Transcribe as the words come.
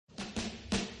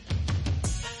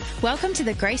Welcome to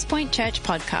the Grace Point Church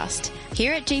podcast.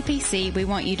 Here at GPC, we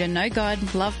want you to know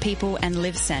God, love people, and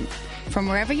live sent. From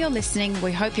wherever you're listening,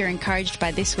 we hope you're encouraged by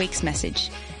this week's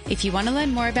message. If you want to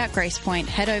learn more about Grace Point,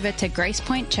 head over to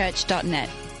gracepointchurch.net.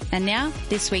 And now,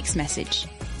 this week's message.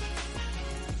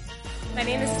 My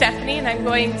name is Stephanie, and I'm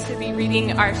going to be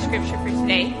reading our scripture for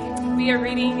today. We are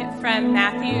reading from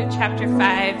Matthew chapter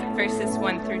 5, verses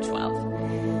 1 through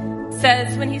 12. It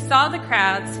says, "When he saw the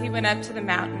crowds, he went up to the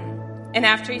mountain. And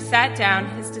after he sat down,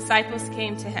 his disciples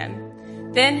came to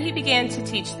him. Then he began to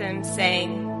teach them,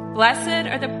 saying, 'Blessed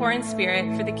are the poor in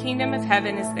spirit, for the kingdom of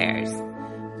heaven is theirs.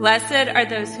 Blessed are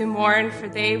those who mourn, for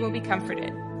they will be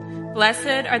comforted.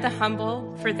 Blessed are the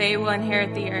humble, for they will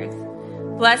inherit the earth.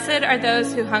 Blessed are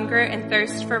those who hunger and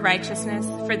thirst for righteousness,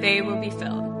 for they will be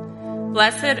filled.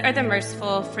 Blessed are the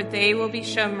merciful, for they will be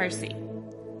shown mercy.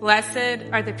 Blessed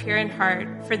are the pure in heart,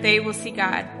 for they will see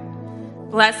God.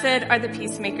 Blessed are the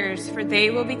peacemakers, for they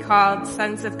will be called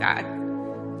sons of God.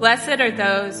 Blessed are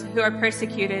those who are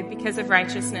persecuted because of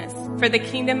righteousness, for the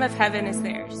kingdom of heaven is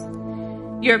theirs.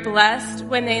 You are blessed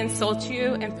when they insult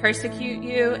you and persecute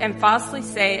you and falsely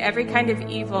say every kind of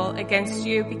evil against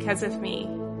you because of me.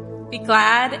 Be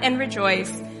glad and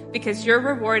rejoice, because your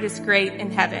reward is great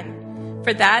in heaven.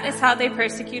 For that is how they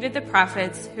persecuted the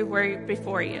prophets who were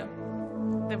before you."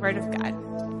 The word of God.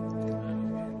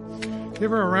 Give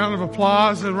her a round of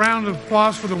applause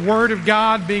for the Word of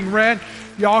God being read.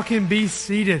 Y'all can be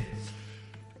seated.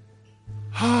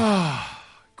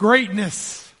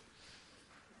 Greatness.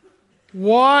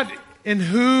 What and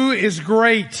who is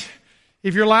great?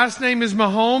 If your last name is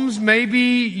Mahomes, maybe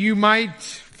you might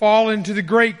fall into the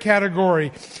great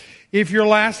category. If your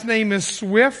last name is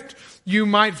Swift, you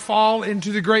might fall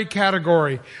into the great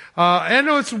category. I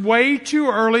know it's way too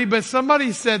early, but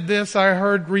somebody said this, I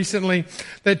heard recently,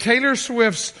 that Taylor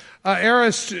Swift's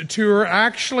Eras tour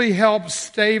actually helped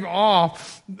stave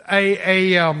off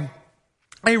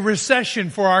a recession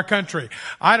for our country.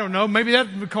 I don't know. Maybe that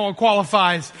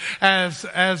qualifies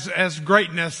as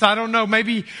greatness. I don't know.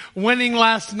 Maybe winning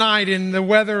last night in the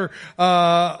weather,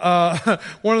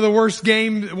 one of the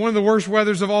worst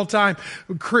weathers of all time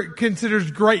considers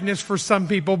greatness for some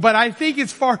people. But I think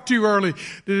it's far too early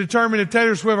to determine if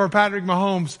Taylor Swift or Patrick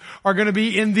Mahomes are going to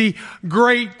be in the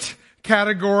great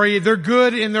category. They're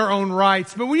good in their own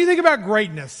rights. But when you think about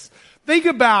greatness, think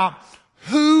about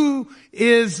who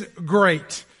is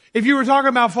great. If you were talking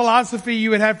about philosophy, you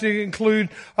would have to include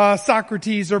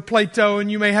Socrates or Plato,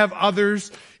 and you may have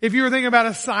others. If you were thinking about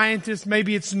a scientist,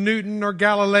 maybe it's Newton or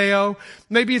Galileo.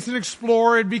 Maybe it's an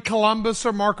explorer, it'd be Columbus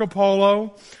or Marco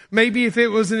Polo. Maybe if it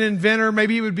was an inventor,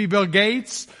 maybe it would be Bill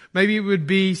Gates. Maybe it would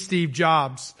be Steve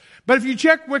Jobs. But if you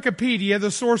check Wikipedia,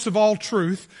 the source of all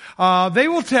truth, they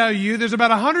will tell you there's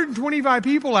about 125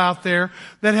 people out there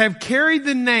that have carried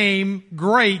the name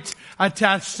great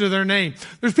attached to their name.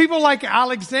 There's people like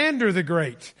Alexander the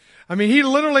Great. I mean, he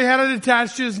literally had it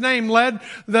attached to his name, led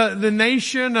the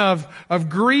nation of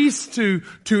Greece to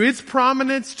its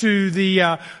prominence,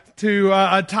 to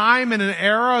a time and an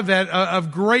era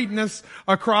of greatness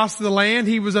across the land.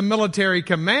 He was a military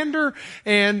commander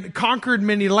and conquered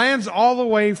many lands all the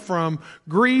way from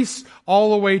Greece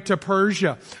all the way to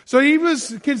Persia. So he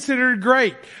was considered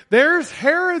great. There's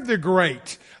Herod the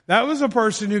Great. That was a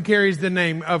person who carries the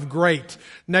name of great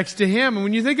next to him. And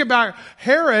when you think about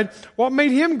Herod, what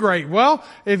made him great? Well,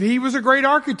 if he was a great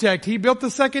architect, he built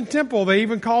the second temple. They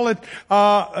even call it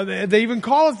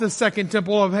the second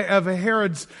temple of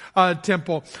Herod's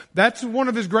temple. That's one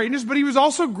of his greatness, but he was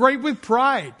also great with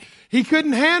pride. He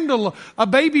couldn't handle a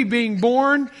baby being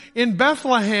born in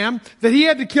Bethlehem, that he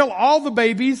had to kill all the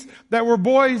babies that were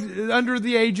boys under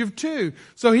the age of 2.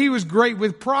 So he was great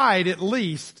with pride, at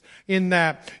least, in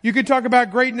that. You could talk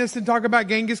about greatness and talk about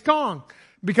Genghis Khan,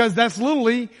 because that's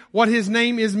literally what his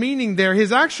name is meaning there.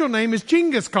 His actual name is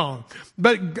Genghis Khan,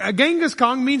 but Genghis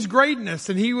Khan means greatness,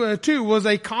 and he too was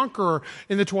a conqueror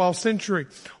in the 12th century.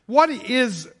 What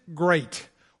is great?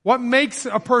 What makes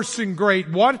a person great?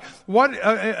 What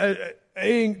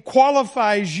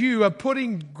qualifies you of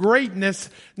putting greatness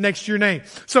next to your name?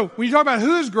 So when you talk about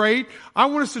who is great, I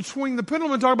want us to swing the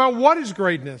pendulum and talk about what is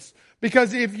greatness.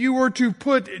 Because if you were to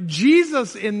put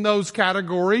Jesus in those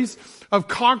categories of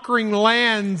conquering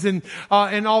lands and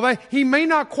all that, he may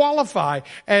not qualify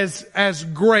as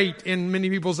great in many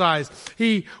people's eyes.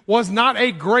 He was not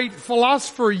a great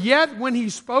philosopher, yet when he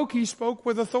spoke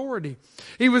with authority.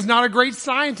 He was not a great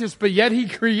scientist, but yet he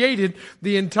created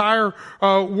the entire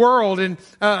world,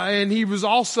 and he was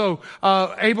also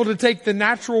able to take the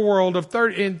natural world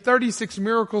in 36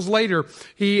 miracles later.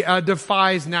 He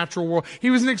defies natural world. He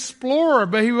was an explorer,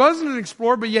 but he wasn't an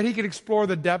explorer, but yet he could explore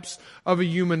the depths of a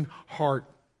human heart.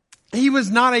 He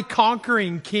was not a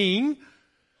conquering king,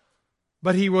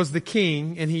 but he was the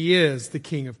king, and he is the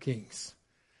King of Kings.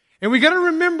 And we got to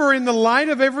remember, in the light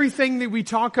of everything that we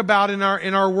talk about in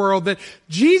our world, that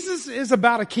Jesus is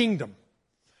about a kingdom.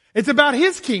 It's about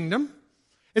his kingdom.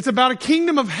 It's about a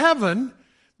kingdom of heaven,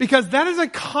 because that is a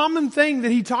common thing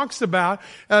that he talks about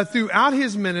throughout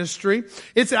his ministry.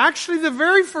 It's actually the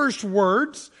very first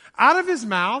words out of his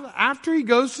mouth after he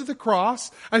goes to the cross,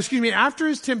 after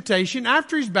his temptation,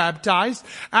 after he's baptized,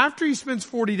 after he spends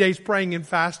 40 days praying and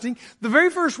fasting. The very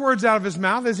first words out of his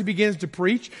mouth as he begins to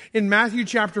preach in Matthew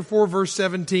chapter 4 verse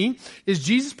 17 is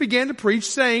Jesus began to preach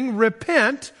saying,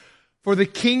 "Repent, for the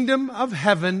kingdom of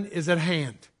heaven is at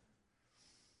hand."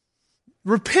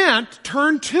 Repent,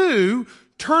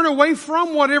 turn away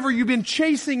from whatever you've been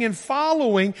chasing and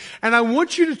following, and I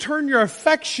want you to turn your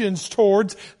affections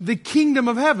towards the kingdom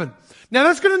of heaven. Now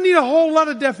that's going to need a whole lot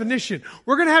of definition.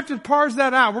 We're going to have to parse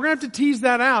that out. We're going to have to tease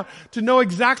that out to know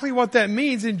exactly what that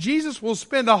means, and Jesus will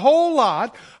spend a whole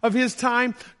lot of his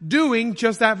time doing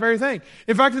just that very thing.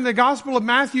 In fact, in the Gospel of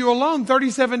Matthew alone,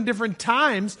 37 different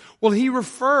times will he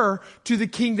refer to the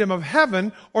kingdom of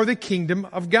heaven or the kingdom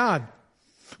of God.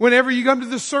 Whenever you come to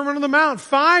the Sermon on the Mount,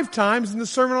 5 times in the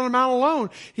Sermon on the Mount alone,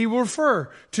 he will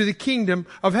refer to the kingdom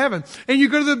of heaven. And you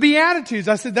go to the Beatitudes.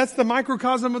 I said that's the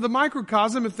microcosm of the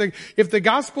microcosm. If the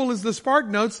gospel is the spark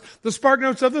notes of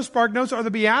the spark notes are the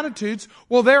Beatitudes.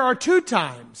 Well, there are 2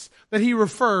 times that he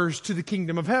refers to the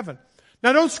kingdom of heaven.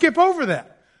 Now don't skip over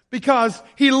that, because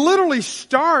he literally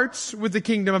starts with the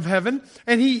kingdom of heaven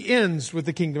and he ends with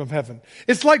the kingdom of heaven.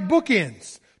 It's like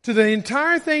bookends to the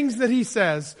entire things that he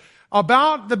says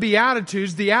about the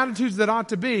Beatitudes, the attitudes that ought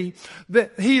to be,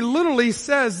 that he literally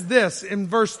says this in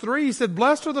verse 3. He said,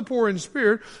 "Blessed are the poor in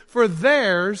spirit, for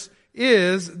theirs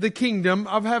is the kingdom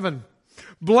of heaven.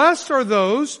 Blessed are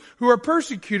those who are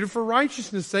persecuted for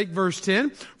righteousness' sake," verse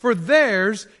 10, "for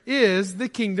theirs is the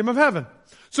kingdom of heaven."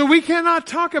 So we cannot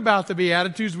talk about the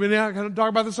Beatitudes, we're not going to talk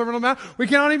about the Sermon on the Mount, we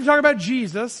cannot even talk about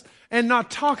Jesus and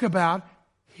not talk about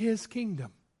his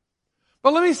kingdom.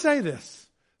 But let me say this.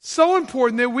 So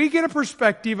important that we get a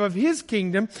perspective of his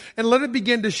kingdom and let it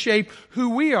begin to shape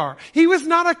who we are. He was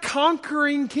not a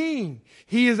conquering king.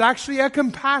 He is actually a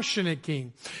compassionate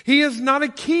king. He is not a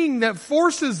king that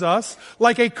forces us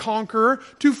like a conqueror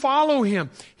to follow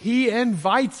him. He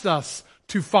invites us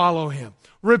to follow him.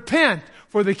 Repent,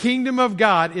 for the kingdom of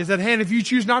God is at hand. If you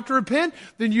choose not to repent,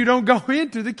 then you don't go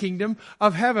into the kingdom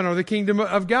of heaven or the kingdom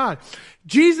of God.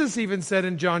 Jesus even said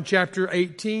in John chapter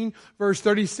 18, verse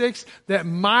 36, that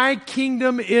my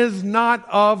kingdom is not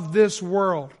of this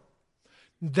world.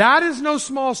 That is no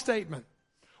small statement.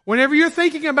 Whenever you're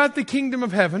thinking about the kingdom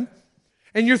of heaven,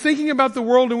 and you're thinking about the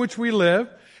world in which we live,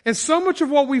 and so much of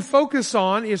what we focus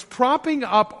on is propping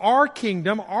up our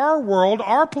kingdom, our world,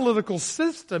 our political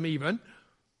system even,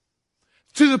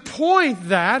 to the point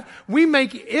that we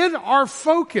make it our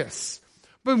focus.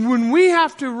 But when we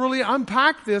have to really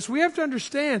unpack this, we have to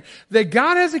understand that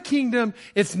God has a kingdom.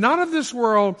 It's not of this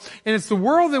world, and it's the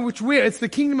world in which it's the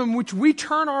kingdom in which we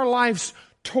turn our lives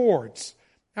towards.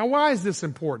 Now, why is this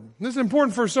important? This is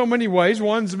important for so many ways.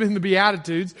 One's been the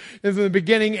Beatitudes, in the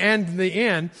beginning and the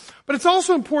end. But it's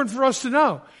also important for us to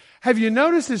know. Have you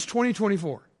noticed it's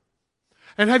 2024?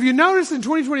 And have you noticed in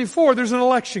 2024 there's an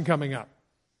election coming up?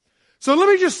 So let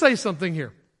me just say something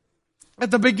here.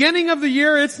 At the beginning of the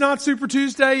year, it's not Super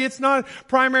Tuesday, it's not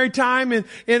primary time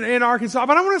in Arkansas,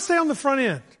 but I want to say on the front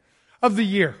end of the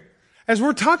year, as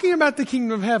we're talking about the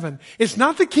kingdom of heaven, it's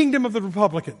not the kingdom of the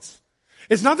Republicans.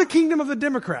 It's not the kingdom of the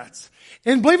Democrats.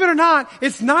 And believe it or not,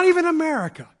 it's not even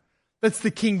America that's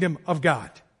the kingdom of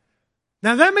God.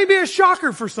 Now that may be a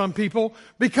shocker for some people,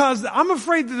 because I'm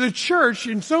afraid that the church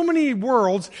in so many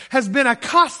worlds has been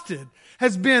accosted,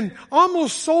 has been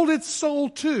almost sold its soul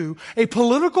to a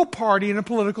political party and a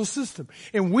political system.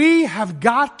 And we have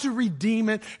got to redeem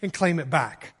it and claim it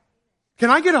back.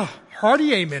 Can I get a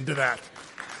hearty amen to that?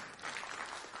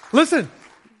 Listen,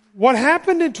 what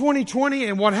happened in 2020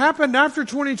 and what happened after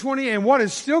 2020 and what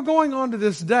is still going on to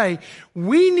this day,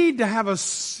 we need to have a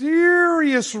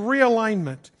serious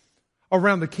realignment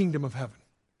around the kingdom of heaven.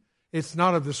 It's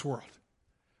not of this world.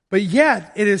 But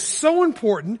yet, it is so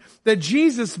important that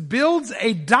Jesus builds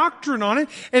a doctrine on it.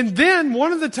 And then,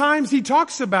 one of the times he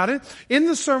talks about it in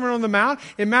the Sermon on the Mount,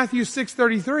 in Matthew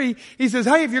 6:33, he says,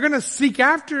 hey, if you're going to seek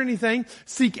after anything,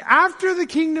 seek after the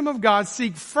kingdom of God,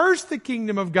 seek first the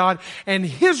kingdom of God and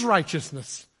his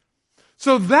righteousness.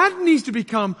 So that needs to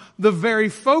become the very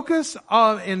focus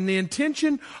of and the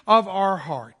intention of our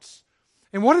hearts.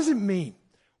 And what does it mean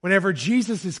whenever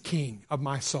Jesus is king of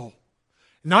my soul?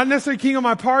 Not necessarily king of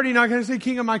my party, not necessarily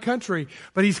king of my country,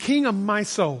 but he's king of my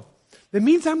soul. That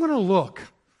means I'm going to look.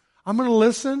 I'm going to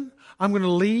listen. I'm going to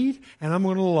lead. And I'm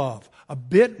going to love a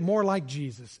bit more like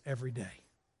Jesus every day.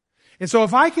 And so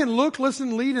if I can look,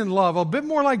 listen, lead, and love a bit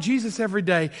more like Jesus every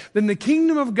day, then the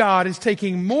kingdom of God is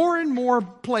taking more and more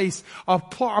place, a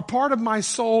part of my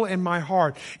soul and my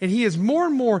heart. And He is more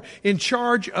and more in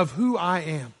charge of who I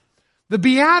am. The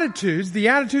Beatitudes, the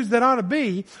attitudes that ought to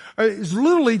be, is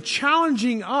literally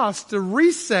challenging us to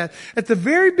reset at the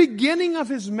very beginning of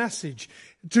His message,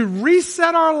 to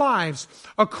reset our lives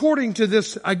according to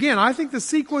this. Again, I think the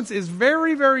sequence is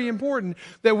very, very important,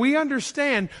 that we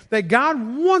understand that God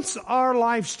wants our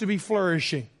lives to be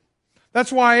flourishing.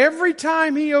 That's why every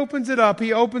time He opens it up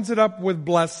with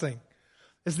blessing.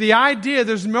 It's the idea,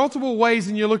 there's multiple ways,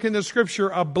 and you look in the Scripture,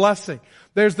 of blessing.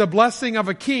 There's the blessing of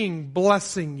a king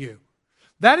blessing you.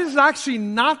 That is actually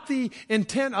not the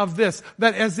intent of this,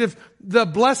 that as if the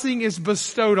blessing is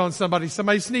bestowed on somebody.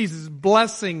 Somebody sneezes,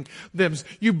 blessing them.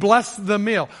 You bless the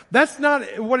meal. That's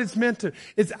not what it's meant to.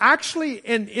 It's actually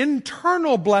an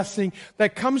internal blessing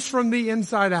that comes from the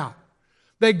inside out.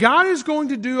 That God is going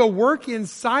to do a work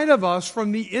inside of us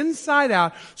from the inside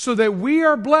out so that we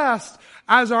are blessed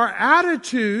as our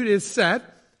attitude is set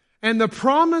and the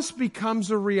promise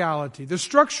becomes a reality. The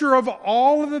structure of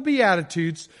all of the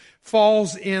Beatitudes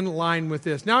falls in line with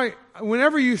this. Now,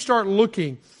 whenever you start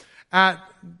looking at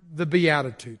the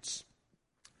Beatitudes,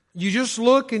 you just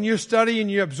look and you study and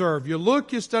you observe. You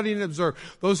look, you study and observe.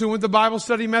 Those who went to Bible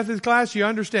study methods class, you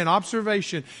understand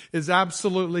observation is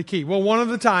absolutely key. Well, one of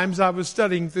the times I was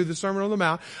studying through the Sermon on the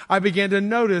Mount, I began to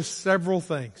notice several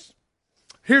things.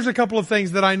 Here's a couple of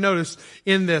things that I noticed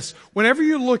in this. Whenever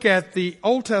you look at the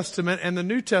Old Testament and the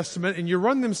New Testament and you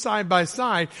run them side by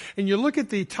side and you look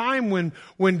at the time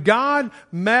when God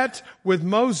met with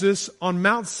Moses on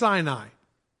Mount Sinai.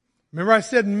 Remember I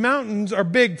said mountains are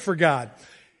big for God.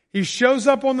 He shows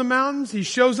up on the mountains. He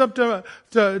shows up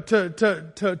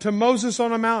to Moses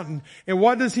on a mountain. And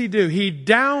what does He do? He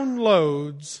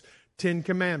downloads 10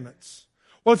 Commandments.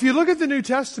 Well, if you look at the New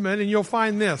Testament and you'll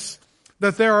find this,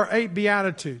 that there are 8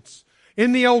 Beatitudes.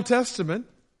 In the Old Testament,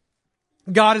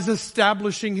 God is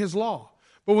establishing His law.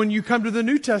 But when you come to the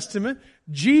New Testament,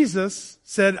 Jesus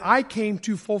said, I came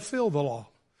to fulfill the law.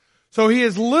 So He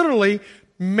is literally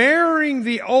marrying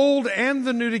the old and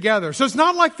the new together. So it's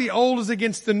not like the old is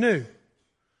against the new.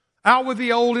 Out with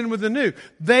the old, in with the new.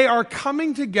 They are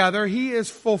coming together. He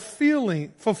is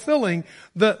fulfilling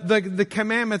the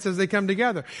commandments as they come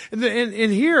together. And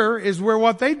here is where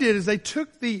what they did is they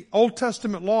took the Old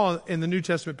Testament law in the New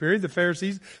Testament period, the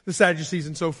Pharisees, the Sadducees,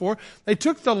 and so forth. They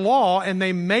took the law and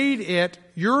they made it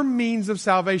your means of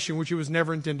salvation, which it was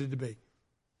never intended to be.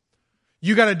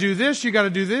 You got to do this, you got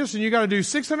to do this, and you got to do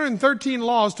 613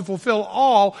 laws to fulfill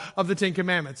all of the 10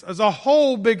 Commandments. It's a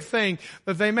whole big thing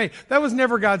that they made. That was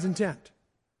never God's intent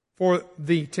for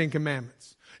the 10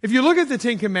 Commandments. If you look at the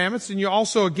 10 Commandments and you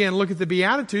also again look at the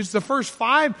Beatitudes, the first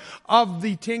 5 of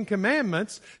the 10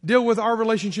 Commandments deal with our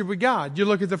relationship with God. You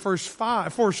look at the first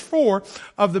 4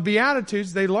 of the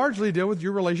Beatitudes, they largely deal with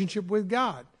your relationship with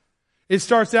God. It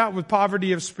starts out with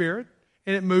poverty of spirit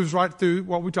and it moves right through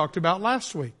what we talked about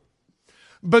last week.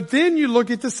 But then you look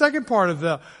at the second part of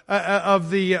the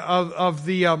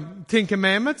 10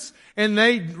 Commandments, and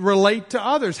they relate to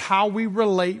others, how we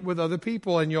relate with other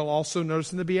people. And you'll also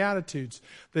notice in the Beatitudes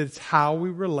that it's how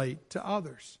we relate to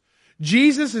others.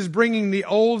 Jesus is bringing the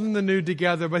old and the new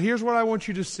together, but here's what I want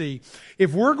you to see.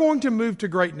 If we're going to move to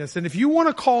greatness, and if you want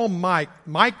to call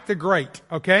Mike the Great,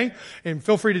 okay? And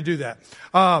feel free to do that.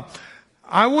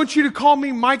 I want you to call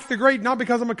me Mike the Great, not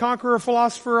because I'm a conqueror, a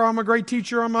philosopher, I'm a great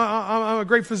teacher, I'm a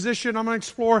great physician, I'm an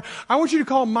explorer. I want you to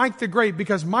call Mike the Great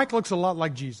because Mike looks a lot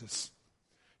like Jesus.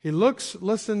 He looks,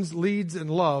 listens, leads, and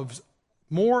loves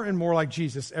more and more like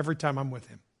Jesus every time I'm with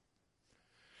Him.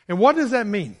 And what does that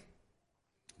mean?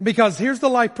 Because here's the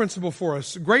life principle for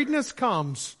us. Greatness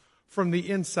comes from the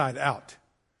inside out.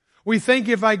 We think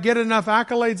if I get enough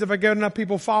accolades, if I get enough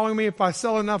people following me, if I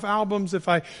sell enough albums, if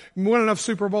I win enough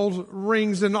Super Bowl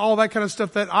rings and all that kind of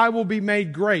stuff, that I will be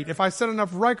made great. If I set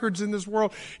enough records in this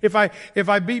world, if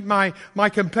I beat my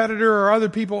competitor or other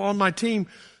people on my team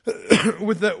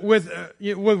with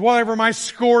whatever my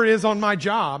score is on my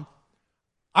job,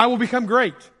 I will become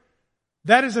great.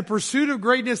 That is a pursuit of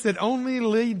greatness that only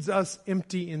leaves us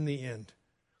empty in the end.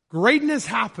 Greatness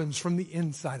happens from the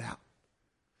inside out.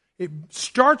 It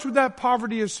starts with that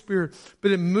poverty of spirit, but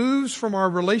it moves from our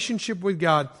relationship with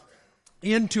God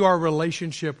into our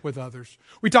relationship with others.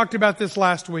 We talked about this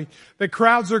last week, that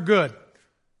crowds are good.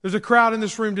 There's a crowd in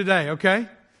this room today, okay?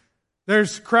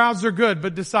 Crowds are good,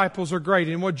 but disciples are great.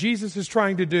 And what Jesus is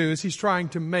trying to do is He's trying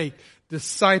to make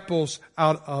disciples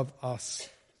out of us.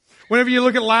 Whenever you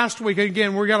look at last week,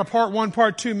 again, we got a part 1,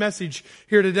 part 2 message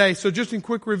here today. So just in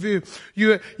quick review,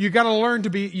 you got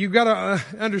to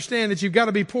understand that you've got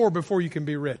to be poor before you can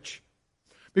be rich.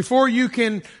 Before you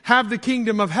can have the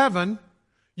kingdom of heaven,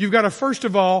 you've got to first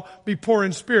of all be poor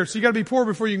in spirit. So you got to be poor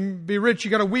before you can be rich. You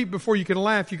got to weep before you can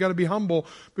laugh. You got to be humble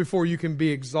before you can be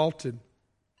exalted.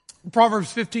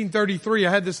 Proverbs 15:33. I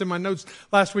had this in my notes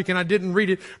last week and I didn't read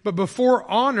it. But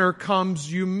before honor comes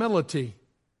humility.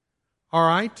 All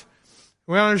right?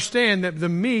 We understand that the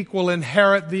meek will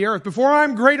inherit the earth. Before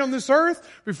I'm great on this earth,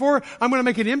 before I'm going to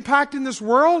make an impact in this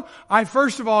world, I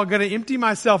first of all got to empty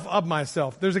myself of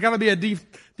myself. There's got to be a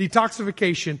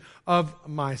detoxification of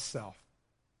myself.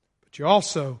 But you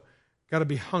also got to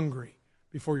be hungry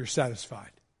before you're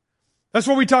satisfied. That's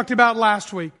what we talked about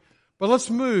last week. But let's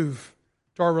move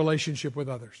to our relationship with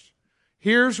others.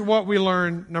 Here's what we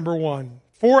learned, number 1.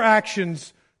 4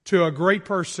 actions to a great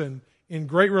person in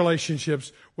great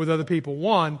relationships with other people.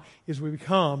 1 is we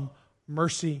become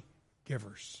mercy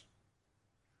givers.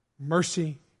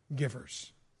 Mercy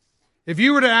givers. If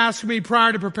you were to ask me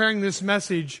prior to preparing this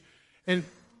message,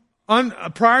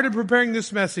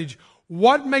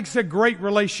 what makes a great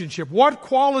relationship? What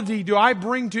quality do I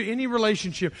bring to any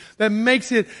relationship that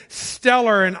makes it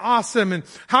stellar and awesome? And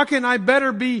how can I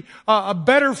better be a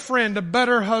better friend, a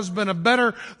better husband, a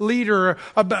better leader,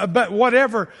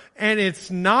 whatever? And it's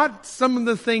not some of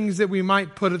the things that we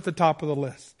might put at the top of the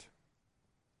list.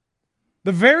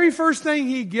 The very first thing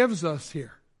He gives us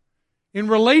here in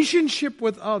relationship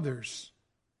with others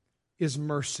is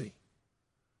mercy.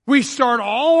 We start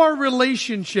all our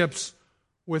relationships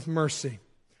with mercy.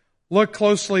 Look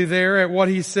closely there at what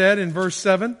He said in verse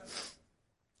 7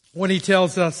 when He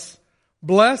tells us,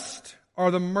 "Blessed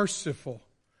are the merciful,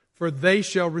 for they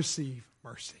shall receive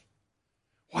mercy."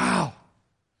 Wow.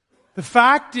 The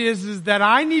fact is that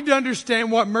I need to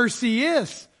understand what mercy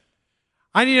is.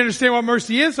 I need to understand what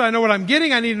mercy is so I know what I'm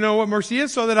getting. I need to know what mercy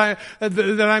is so that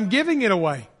I'm giving it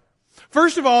away.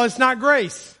 First of all, it's not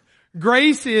grace.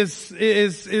 Grace is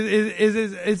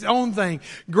its own thing.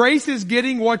 Grace is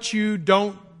getting what you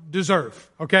don't deserve,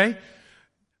 okay?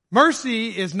 Mercy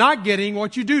is not getting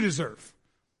what you do deserve.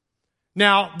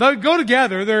 Now, they go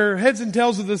together. They're heads and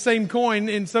tails of the same coin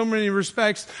in so many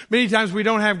respects. Many times we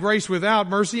don't have grace without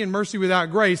mercy and mercy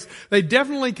without grace. They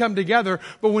definitely come together.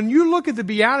 But when you look at the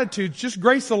Beatitudes, just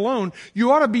grace alone,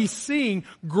 you ought to be seeing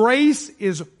grace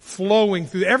is flowing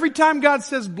through. Every time God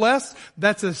says blessed,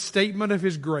 that's a statement of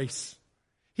His grace.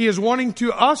 He is wanting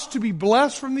us to be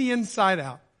blessed from the inside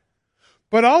out.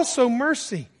 But also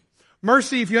mercy.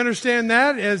 Mercy, if you understand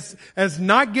that as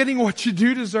not getting what you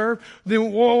do deserve,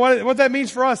 then what that means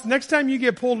for us, next time you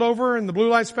get pulled over and the blue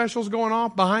light special's going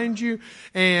off behind you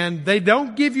and they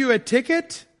don't give you a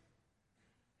ticket,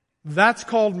 that's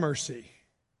called mercy.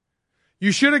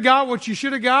 You should have got what you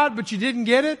should have got, but you didn't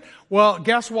get it. Well,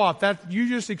 guess what? You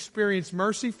just experienced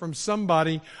mercy from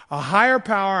somebody, a higher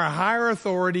power, a higher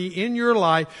authority in your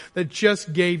life that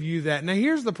just gave you that. Now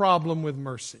here's the problem with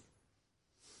mercy.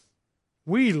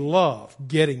 We love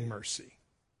getting mercy.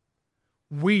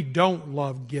 We don't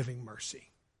love giving mercy.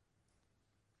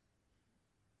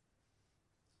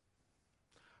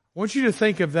 I want you to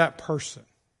think of that person.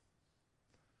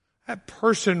 That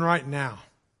person right now,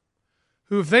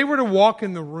 who if they were to walk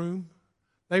in the room,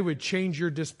 they would change your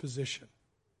disposition.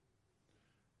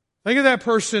 Think of that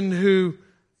person who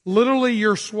literally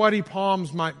your sweaty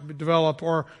palms might develop,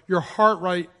 or your heart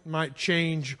rate might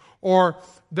change, or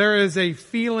there is a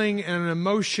feeling and an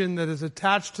emotion that is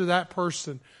attached to that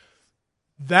person.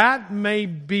 That may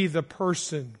be the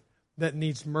person that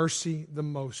needs mercy the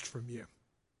most from you.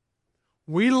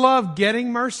 We love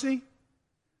getting mercy,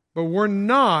 but we're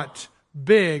not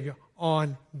big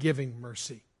on giving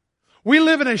mercy. We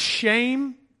live in a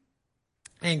shame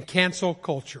and cancel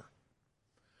culture,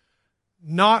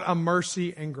 not a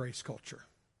mercy and grace culture.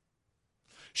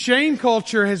 Shame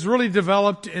culture has really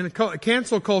developed, and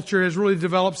cancel culture has really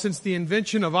developed since the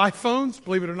invention of iPhones,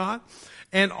 believe it or not,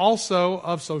 and also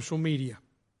of social media.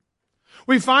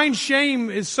 We find shame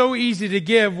is so easy to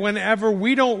give whenever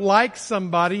we don't like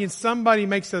somebody and somebody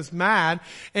makes us mad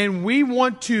and we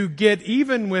want to get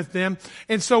even with them.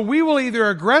 And so we will either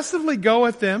aggressively go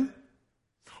at them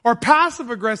or passive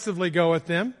aggressively go at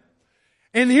them.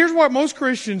 And here's what most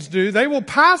Christians do. They will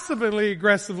passively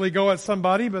aggressively go at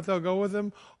somebody, but they'll go with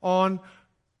them on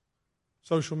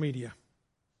social media.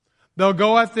 They'll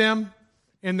go at them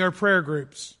in their prayer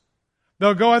groups.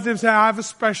 They'll go at them and say, I have a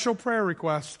special prayer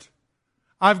request.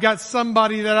 I've got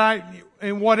somebody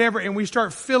and whatever, and we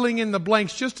start filling in the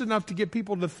blanks just enough to get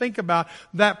people to think about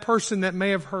that person that may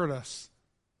have hurt us.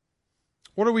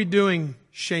 What are we doing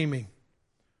shaming?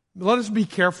 Let us be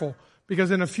careful,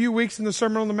 because in a few weeks in the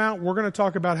Sermon on the Mount, we're going to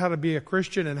talk about how to be a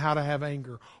Christian and how to have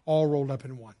anger all rolled up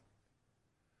in one.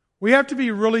 We have to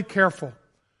be really careful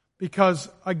because,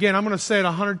 again, I'm going to say it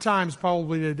 100 times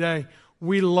probably today.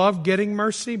 We love getting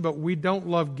mercy, but we don't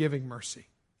love giving mercy.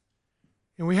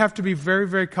 And we have to be very,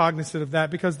 very cognizant of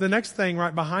that, because the next thing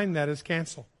right behind that is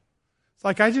cancel. It's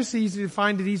like I just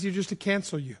find it easier just to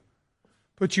cancel you.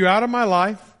 Put you out of my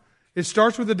life. It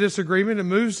starts with a disagreement. It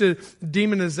moves to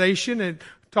demonization. It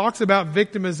talks about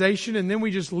victimization, and then we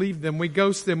just leave them. We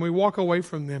ghost them. We walk away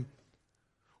from them.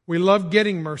 We love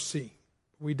getting mercy.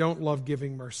 We don't love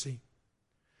giving mercy.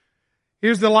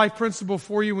 Here's the life principle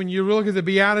for you. When you look at the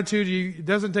Beatitude, it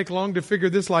doesn't take long to figure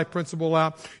this life principle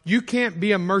out. You can't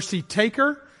be a mercy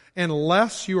taker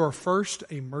unless you are first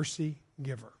a mercy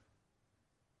giver.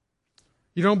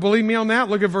 You don't believe me on that?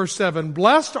 Look at verse 7.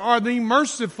 Blessed are the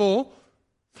merciful.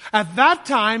 At that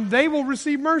time, they will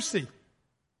receive mercy.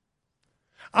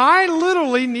 I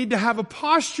literally need to have a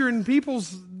posture in people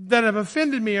that have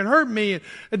offended me and hurt me,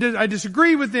 and I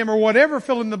disagree with them or whatever,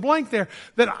 fill in the blank there,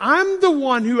 that I'm the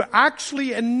one who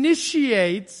actually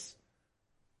initiates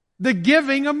the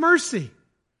giving of mercy.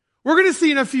 We're going to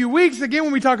see in a few weeks, again,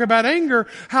 when we talk about anger,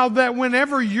 how that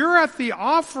whenever you're at the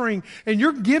offering and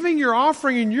you're giving your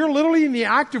offering and you're literally in the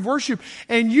act of worship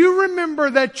and you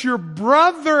remember that your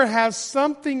brother has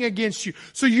something against you.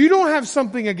 So you don't have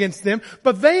something against them,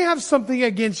 but they have something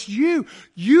against you.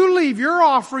 You leave your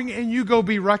offering and you go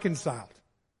be reconciled.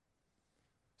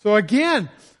 So again,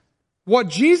 what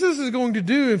Jesus is going to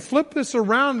do and flip this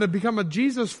around to become a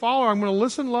Jesus follower, I'm going to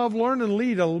listen, love, learn, and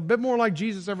lead a little bit more like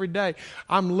Jesus every day.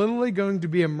 I'm literally going to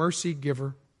be a mercy giver.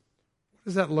 What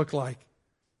does that look like?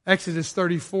 Exodus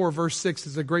 34 verse 6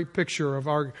 is a great picture of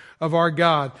our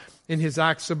God in His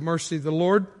acts of mercy. The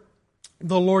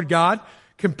Lord God,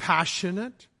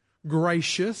 compassionate,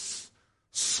 gracious,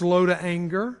 slow to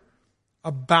anger,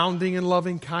 abounding in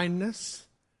loving kindness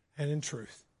and in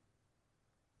truth.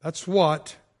 That's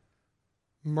what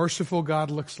merciful God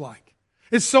looks like.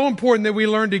 It's so important that we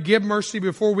learn to give mercy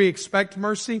before we expect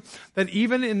mercy, that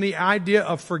even in the idea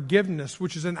of forgiveness,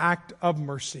 which is an act of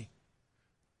mercy,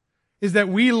 is that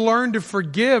we learn to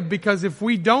forgive, because if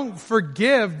we don't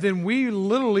forgive, then we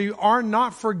literally are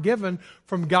not forgiven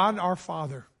from God our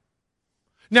Father.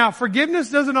 Now,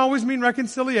 forgiveness doesn't always mean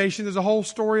reconciliation. There's a whole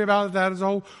story about that. There's a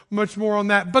whole much more on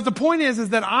that. But the point is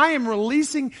that I am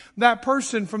releasing that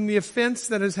person from the offense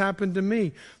that has happened to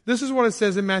me. This is what it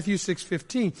says in Matthew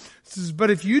 6:15. It says,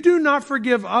 but if you do not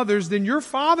forgive others, then your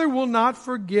Father will not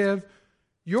forgive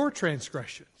your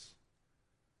transgressions.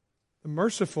 The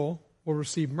merciful will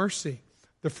receive mercy.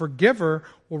 The forgiver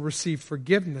will receive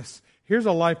forgiveness. Here's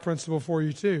a life principle for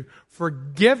you too.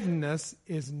 Forgiveness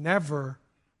is never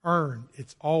earned.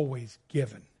 It's always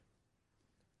given.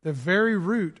 The very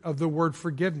root of the word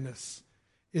forgiveness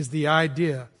is the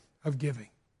idea of giving.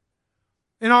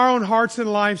 In our own hearts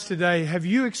and lives today, have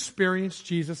you experienced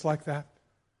Jesus like that?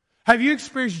 Have you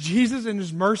experienced Jesus and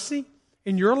His mercy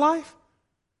in your life?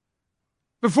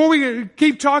 Before we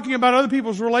keep talking about other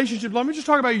people's relationships, let me just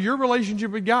talk about your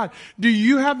relationship with God. Do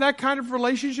you have that kind of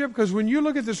relationship? Because when you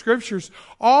look at the Scriptures,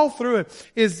 all through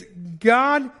it is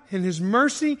God and His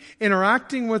mercy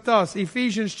interacting with us.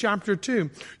 Ephesians chapter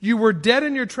 2. You were dead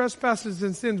in your trespasses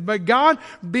and sins, but God,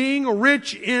 being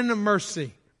rich in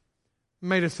mercy,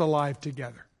 made us alive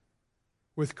together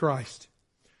with Christ.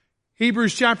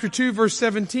 Hebrews chapter 2 verse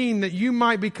 17, that you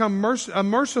might become a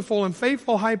merciful and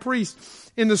faithful high priest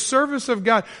in the service of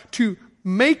God to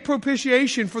make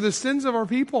propitiation for the sins of our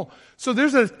people. So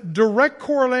there's a direct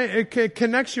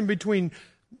connection between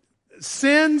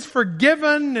sins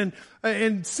forgiven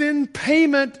and sin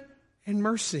payment and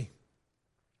mercy.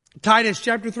 Titus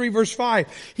chapter 3 verse 5,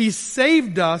 He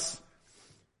saved us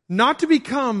not to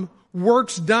become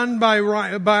works done by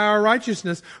our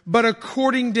righteousness, but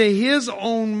according to His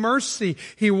own mercy.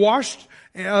 He washed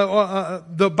by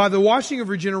the washing of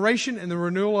regeneration and the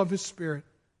renewal of His Spirit.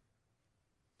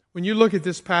 When you look at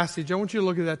this passage, I want you to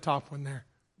look at that top one there.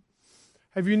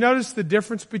 Have you noticed the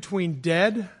difference between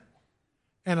dead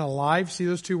and alive? See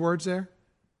those two words there?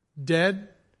 Dead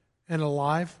and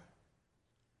alive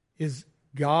is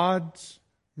God's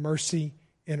mercy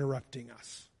interrupting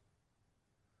us.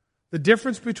 The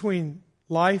difference between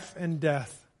life and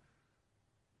death.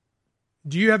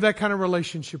 Do you have that kind of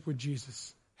relationship with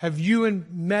Jesus? Have you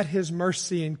met His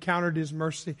mercy, encountered His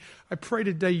mercy? I pray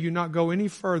today you not go any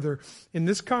further in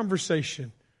this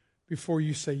conversation before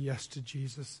you say yes to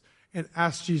Jesus and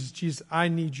ask Jesus, Jesus, I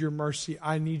need your mercy.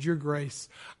 I need your grace.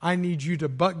 I need you to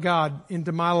butt God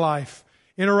into my life,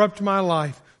 interrupt my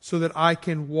life so that I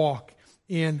can walk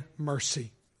in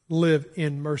mercy, live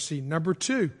in mercy. Number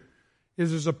 2,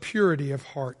 is there's a purity of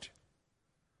heart.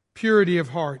 Purity of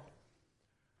heart.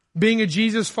 Being a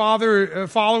Jesus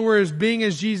follower is being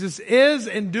as Jesus is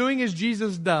and doing as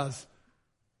Jesus does.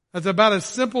 That's about as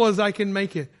simple as I can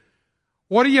make it.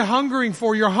 What are you hungering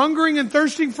for? You're hungering and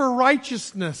thirsting for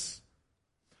righteousness.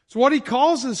 It's what He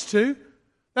calls us to.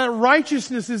 That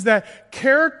righteousness is that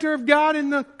character of God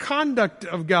and the conduct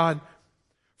of God.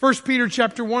 1 Peter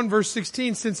chapter 1 verse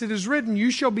 16, since it is written,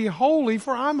 you shall be holy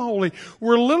for I'm holy.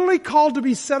 We're literally called to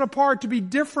be set apart, to be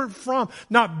different from,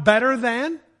 not better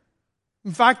than.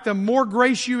 In fact, the more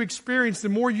grace you experience, the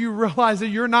more you realize that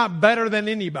you're not better than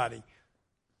anybody.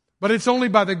 But it's only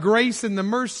by the grace and the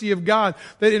mercy of God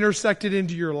that intersected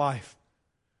into your life.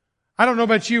 I don't know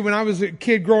about you, when I was a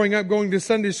kid growing up, going to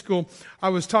Sunday school, I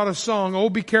was taught a song,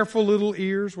 oh, be careful little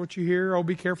ears, what you hear. Oh,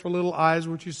 be careful little eyes,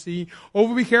 what you see.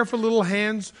 Oh, be careful little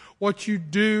hands, what you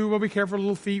do. Oh, be careful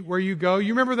little feet, where you go.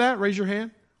 You remember that? Raise your hand.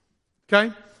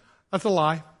 Okay? That's a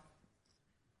lie.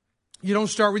 You don't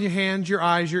start with your hands, your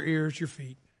eyes, your ears, your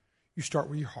feet. You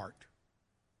start with your heart.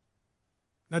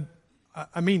 Now,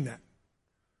 I mean that.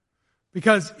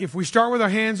 Because if we start with our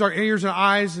hands, our ears, our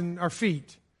eyes, and our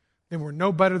feet, then we're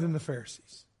no better than the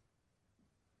Pharisees.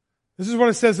 This is what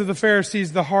it says of the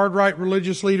Pharisees, the hard right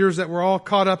religious leaders that were all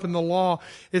caught up in the law.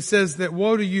 It says that,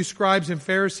 woe to you scribes and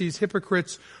Pharisees,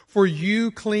 hypocrites, for you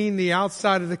clean the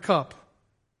outside of the cup.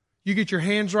 You get your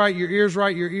hands right, your ears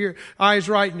right, your eyes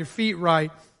right, and your feet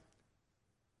right.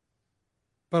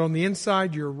 But on the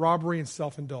inside, you're robbery and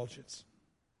self-indulgence.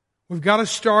 We've got to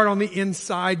start on the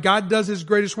inside. God does His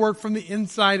greatest work from the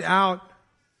inside out.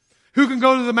 Who can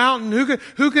go to the mountain?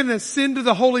 Who can ascend to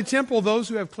the holy temple? Those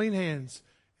who have clean hands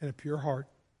and a pure heart.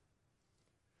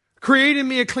 Create in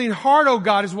me a clean heart, O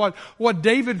God, is what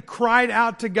David cried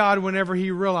out to God whenever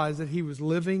he realized that he was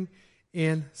living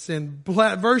in sin.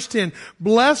 Verse 10,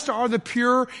 blessed are the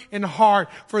pure in heart,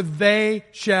 for they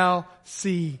shall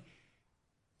see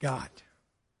God.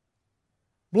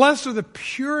 Blessed are the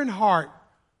pure in heart,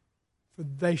 for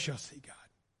they shall see God.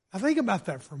 Now think about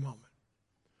that for a moment.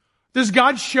 Does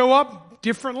God show up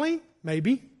differently?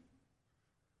 Maybe.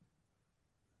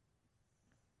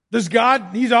 Does God,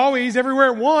 He's always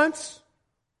everywhere at once?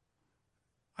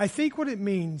 I think what it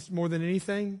means more than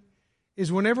anything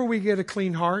is whenever we get a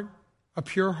clean heart, a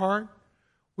pure heart,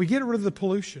 we get rid of the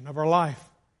pollution of our life.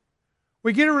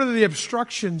 We get rid of the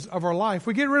obstructions of our life.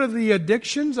 We get rid of the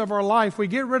addictions of our life. We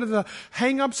get rid of the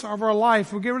hang-ups of our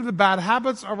life. We get rid of the bad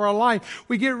habits of our life.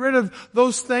 We get rid of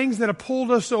those things that have pulled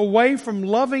us away from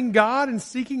loving God and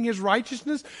seeking His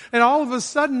righteousness. And all of a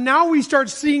sudden, now we start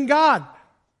seeing God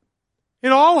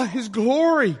in all of His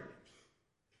glory.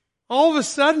 All of a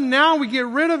sudden, now we get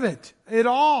rid of it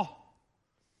all.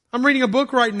 I'm reading a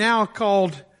book right now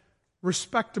called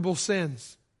Respectable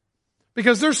Sins.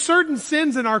 Because there's certain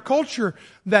sins in our culture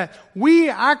that we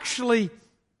actually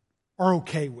are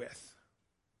okay with.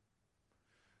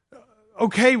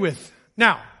 Okay with.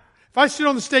 Now, if I stood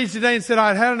on the stage today and said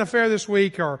I'd had an affair this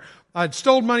week, or I'd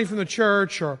stole money from the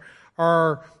church,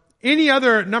 or any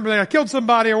other number, I killed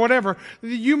somebody or whatever,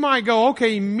 you might go,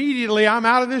 okay, immediately I'm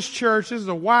out of this church. This is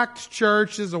a whacked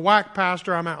church. This is a whack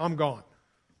pastor. I'm gone.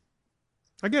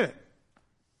 I get it.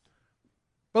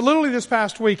 But literally this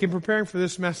past week, in preparing for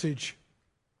this message,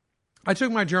 I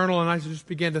took my journal and I just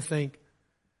began to think,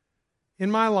 in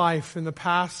my life, in the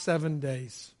past 7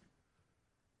 days,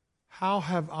 how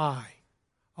have I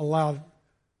allowed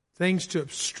things to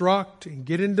obstruct and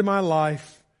get into my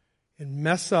life and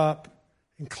mess up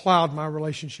and cloud my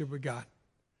relationship with God?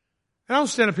 And I don't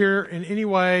stand up here in any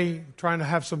way trying to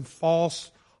have some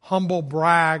false, humble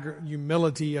brag or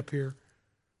humility up here.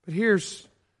 But here's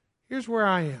where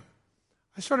I am.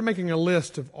 I started making a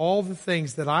list of all the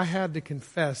things that I had to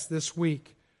confess this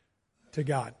week to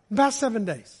God. About 7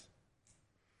 days.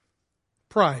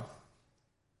 Pride.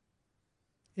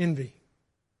 Envy.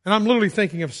 And I'm literally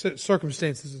thinking of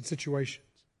circumstances and situations.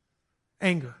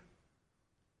 Anger.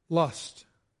 Lust.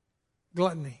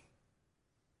 Gluttony.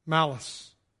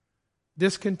 Malice.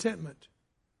 Discontentment.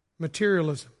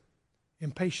 Materialism.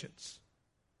 Impatience.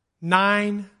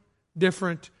 9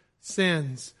 different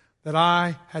sins that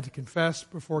I had to confess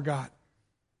before God.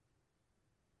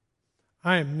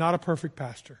 I am not a perfect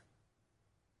pastor.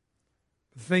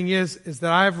 The thing is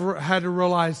that I've had to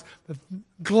realize that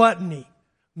gluttony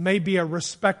may be a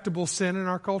respectable sin in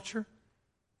our culture,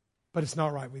 but it's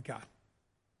not right with God.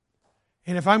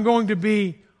 And if I'm going to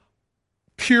be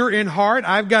pure in heart,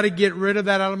 I've got to get rid of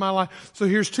that out of my life. So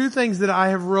here's 2 things that I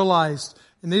have realized,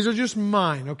 and these are just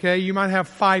mine, okay? You might have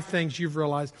 5 things you've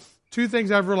realized. 2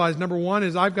 things I've realized. Number 1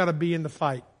 is I've got to be in the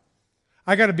fight.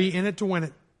 I got to be in it to win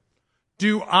it.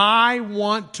 Do I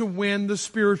want to win the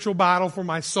spiritual battle for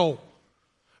my soul?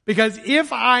 Because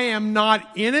if I am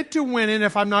not in it to win it,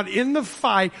 if I'm not in the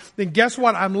fight, then guess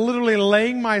what? I'm literally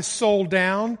laying my soul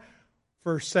down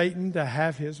for Satan to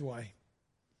have his way.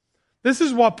 This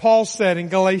is what Paul said in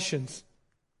Galatians.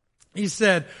 He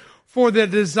said, for the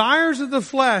desires of the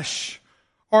flesh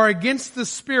are against the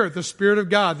Spirit of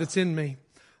God that's in me.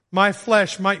 My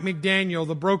flesh, Mike McDaniel,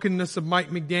 the brokenness of Mike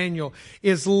McDaniel,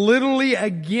 is literally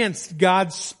against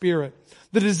God's Spirit.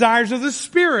 The desires of the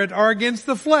Spirit are against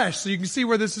the flesh. So you can see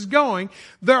where this is going.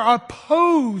 They're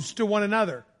opposed to one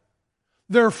another.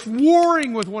 They're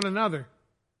warring with one another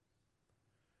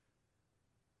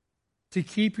to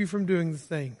keep you from doing the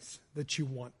things that you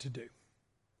want to do.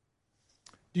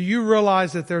 Do you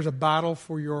realize that there's a battle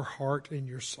for your heart and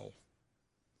your soul?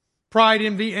 Pride,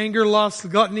 envy, anger, lust,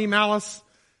 gluttony, malice,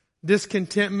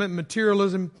 discontentment,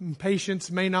 materialism, and patience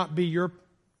may not be your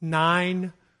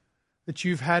 9 that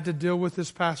you've had to deal with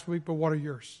this past week, but what are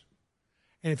yours?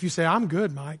 And if you say, I'm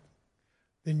good, Mike,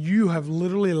 then you have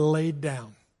literally laid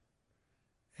down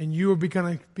and you are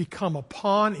going to become a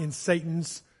pawn in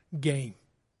Satan's game.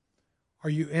 Are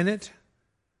you in it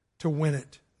to win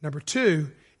it? Number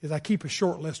 2 is I keep a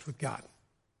short list with God.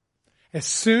 As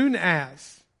soon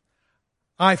as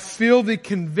I feel the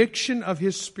conviction of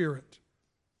His Spirit,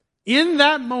 in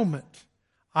that moment,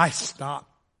 I stop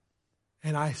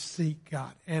and I seek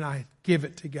God and I give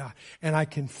it to God and I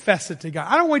confess it to God.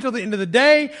 I don't wait till the end of the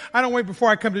day. I don't wait before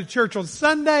I come to church on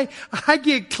Sunday. I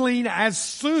get clean as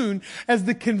soon as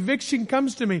the conviction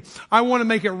comes to me. I want to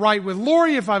make it right with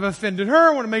Lori if I've offended her.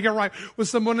 I want to make it right with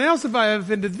someone else if I have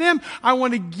offended them. I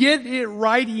want to get it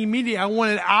right immediately. I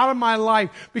want it out of my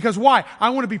life. Because why? I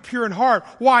want to be pure in heart.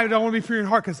 Why do I want to be pure in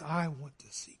heart? Because I want to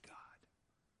see God.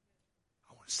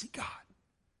 I want to see God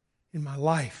in my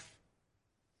life.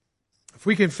 If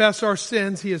we confess our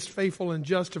sins, He is faithful and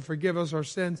just to forgive us our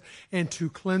sins and to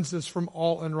cleanse us from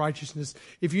all unrighteousness.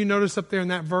 If you notice up there in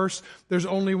that verse, there's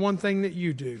only one thing that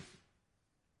you do.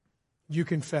 You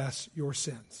confess your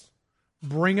sins.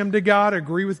 Bring them to God.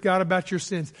 Agree with God about your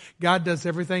sins. God does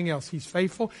everything else. He's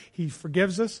faithful. He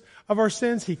forgives us of our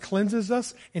sins. He cleanses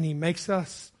us and He makes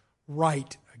us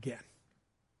right again.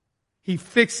 He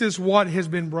fixes what has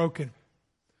been broken.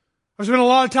 I've spent a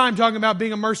lot of time talking about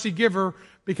being a mercy giver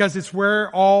because it's where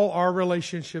all our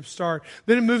relationships start.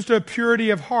 Then it moves to a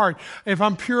purity of heart. If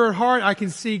I'm pure at heart, I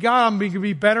can see God. I'm going to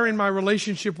be better in my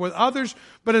relationship with others.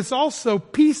 But it's also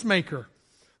peacemaker.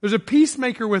 There's a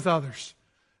peacemaker with others.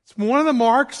 It's one of the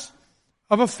marks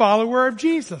of a follower of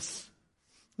Jesus.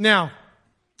 Now,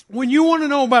 when you want to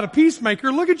know about a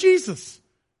peacemaker, look at Jesus.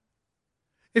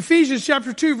 Ephesians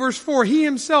chapter 2, verse 4, He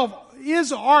Himself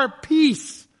is our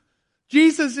peace.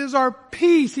 Jesus is our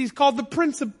peace. He's called the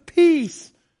Prince of Peace.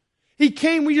 He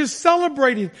came, we just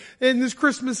celebrated in this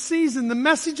Christmas season. The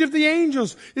message of the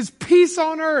angels is peace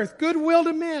on earth, goodwill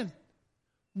to men.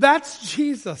 That's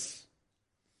Jesus,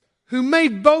 who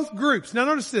made both groups. Now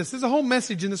notice this. There's a whole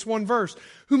message in this one verse.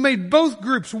 Who made both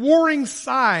groups, warring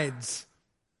sides,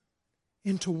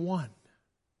 into one.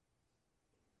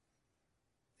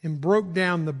 And broke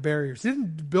down the barriers. He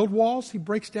didn't build walls. He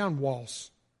breaks down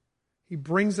walls. He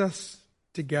brings us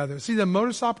together. See, the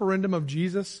modus operandum of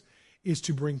Jesus is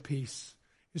to bring peace,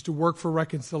 is to work for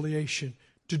reconciliation,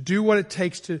 to do what it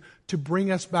takes to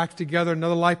bring us back together.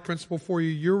 Another life principle for you.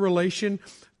 Your relation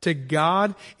to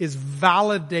God is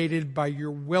validated by your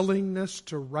willingness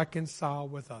to reconcile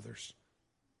with others.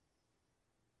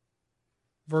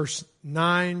 Verse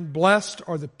 9, blessed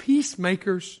are the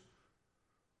peacemakers.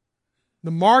 The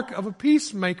mark of a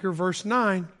peacemaker, verse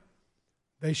 9,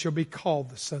 they shall be called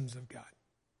the sons of God.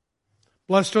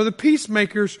 Blessed are the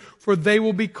peacemakers, for they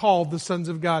will be called the sons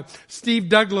of God. Steve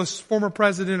Douglas, former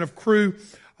president of Cru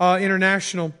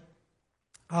International,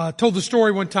 told the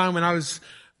story one time when I was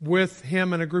with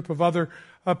him and a group of other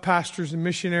pastors and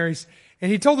missionaries.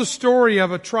 And he told the story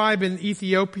of a tribe in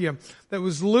Ethiopia that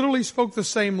was literally spoke the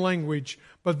same language,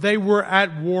 but they were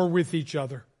at war with each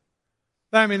other.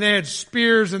 I mean, they had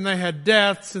spears and they had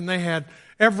deaths and they had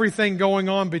everything going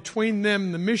on between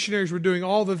them. The missionaries were doing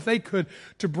all that they could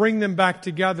to bring them back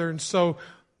together. And so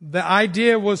the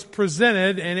idea was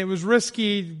presented, and it was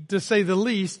risky to say the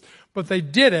least, but they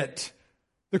did it.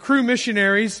 The Cru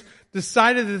missionaries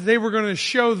decided that they were going to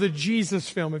show the Jesus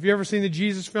film. Have you ever seen the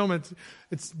Jesus film?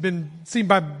 It's been seen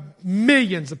by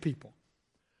millions of people.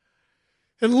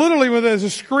 And literally with the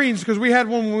screens, because we had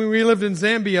one when we lived in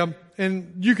Zambia,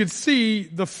 and you could see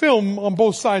the film on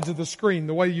both sides of the screen,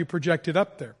 the way you project it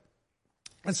up there.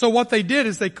 And so what they did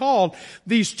is they called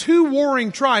these two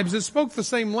warring tribes that spoke the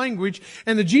same language,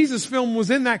 and the Jesus film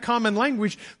was in that common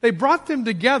language. They brought them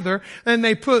together, and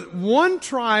they put one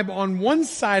tribe on one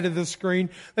side of the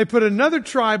screen. They put another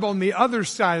tribe on the other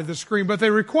side of the screen. But they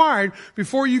required,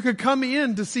 before you could come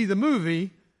in to see the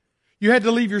movie, you had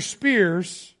to leave your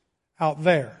spears out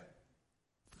there.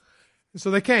 And so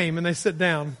they came, and they sit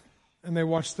down, and they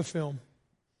watched the film.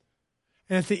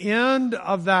 And at the end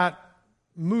of that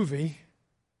movie,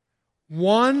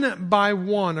 one by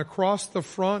one, across the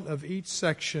front of each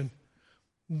section,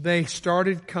 they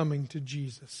started coming to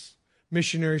Jesus.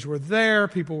 Missionaries were there.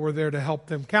 People were there to help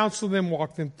them, counsel them,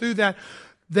 walk them through that.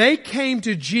 They came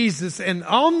to Jesus, and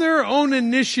on their own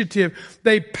initiative,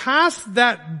 they passed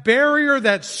that barrier,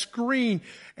 that screen,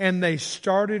 and they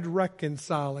started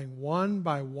reconciling one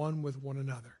by one with one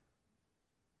another.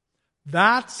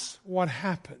 That's what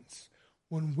happens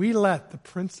when we let the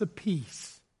Prince of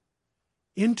Peace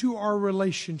into our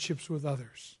relationships with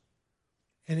others.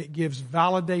 And it gives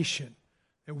validation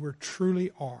that we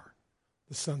truly are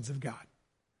the sons of God.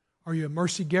 Are you a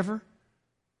mercy giver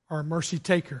or a mercy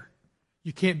taker?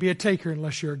 You can't be a taker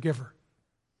unless you're a giver.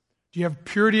 Do you have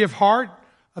purity of heart,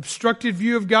 obstructed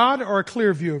view of God, or a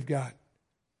clear view of God?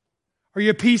 Are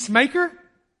you a peacemaker?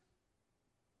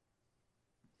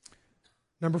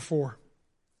 Number 4.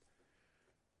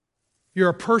 You're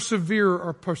a perseverer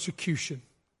or persecution.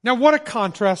 Now, what a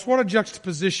contrast, what a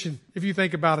juxtaposition, if you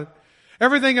think about it.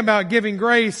 Everything about giving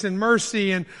grace and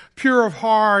mercy and pure of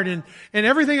heart and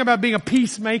everything about being a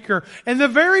peacemaker. And the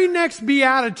very next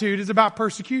beatitude is about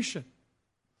persecution.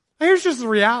 Now, here's just the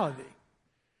reality.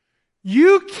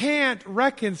 You can't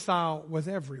reconcile with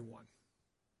everyone.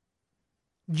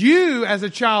 You, as a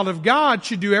child of God,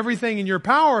 should do everything in your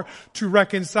power to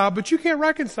reconcile, but you can't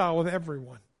reconcile with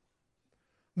everyone.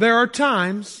 There are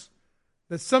times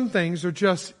that some things are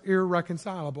just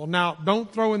irreconcilable. Now,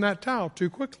 don't throw in that towel too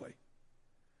quickly.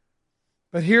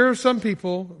 But here are some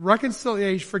people,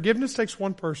 reconciliation, forgiveness takes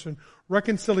one person,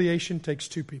 reconciliation takes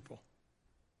two people.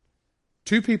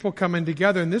 Two people coming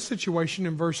together. In this situation,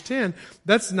 in verse 10,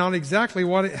 that's not exactly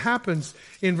what it happens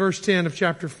in verse 10 of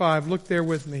chapter 5. Look there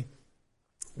with me.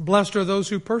 Blessed are those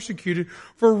who persecuted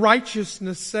for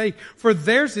righteousness' sake, for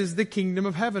theirs is the kingdom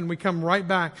of heaven. We come right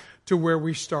back to where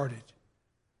we started.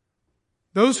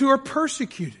 Those who are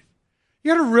persecuted.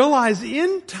 You got to realize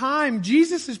in time,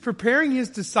 Jesus is preparing His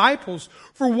disciples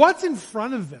for what's in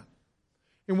front of them.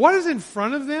 And what is in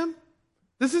front of them?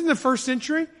 This is in the first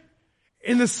century.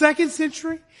 In the second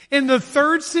century. In the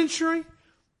third century.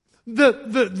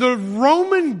 The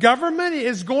Roman government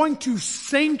is going to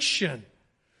sanction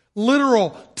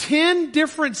literal 10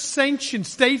 different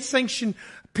state-sanctioned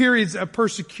periods of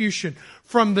persecution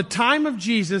from the time of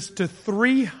Jesus to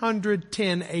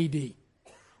 310 AD.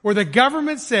 Where the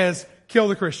government says, kill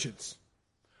the Christians,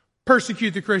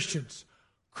 persecute the Christians,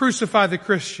 crucify the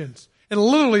Christians. And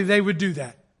literally they would do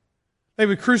that. They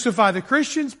would crucify the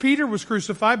Christians. Peter was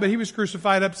crucified, but he was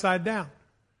crucified upside down.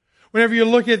 When you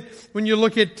look at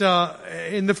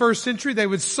in the first century, they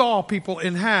would saw people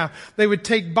in half. They would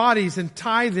take bodies and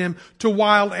tie them to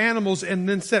wild animals and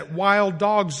then set wild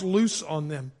dogs loose on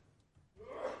them.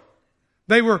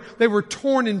 They were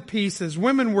torn in pieces.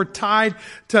 Women were tied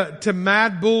to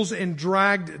mad bulls and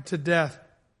dragged to death.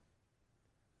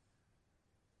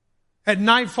 At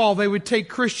nightfall, they would take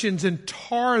Christians and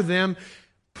tar them,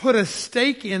 put a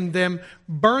stake in them,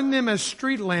 burn them as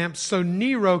street lamps so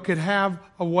Nero could have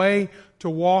a way to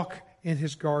walk in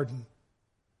his garden.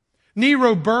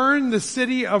 Nero burned the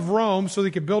city of Rome so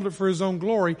he could build it for his own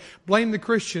glory, blamed the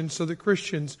Christians so that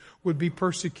Christians would be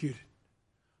persecuted.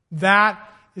 That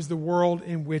is the world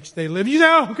in which they live. You say,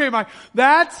 oh, okay, Mike,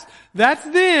 that's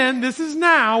then, this is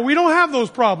now. We don't have those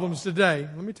problems today.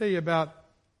 Let me tell you about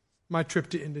my trip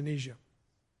to Indonesia.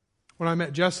 When I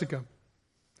met Jessica.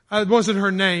 It wasn't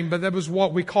her name, but that was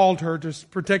what we called her to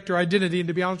protect her identity. And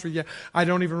to be honest with you, I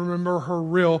don't even remember her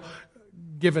real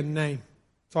given name.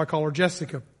 So I call her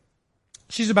Jessica.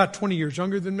 She's about 20 years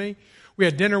younger than me. We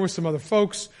had dinner with some other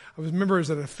folks. I remember it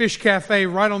was at a fish cafe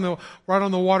right on the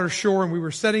water shore, and we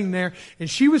were sitting there, and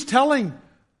she was telling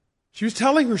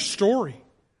her story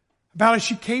about how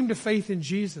she came to faith in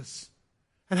Jesus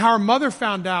and how her mother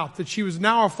found out that she was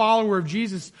now a follower of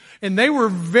Jesus, and they were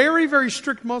very, very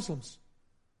strict Muslims.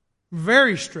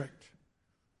 Very strict.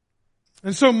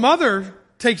 And so mother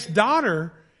takes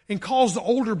daughter and calls the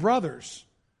older brothers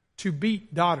to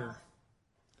beat daughter.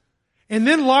 And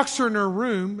then locks her in her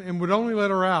room and would only let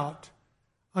her out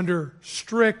under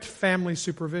strict family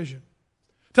supervision.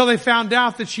 Till they found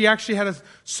out that she actually had a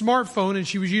smartphone and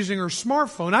she was using her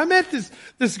smartphone. I met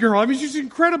this girl. I mean, she's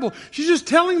incredible. She's just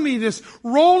telling me this,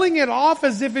 rolling it off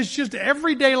as if it's just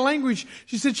everyday language.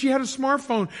 She said she had a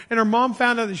smartphone and her mom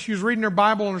found out that she was reading her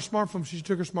Bible on her smartphone. She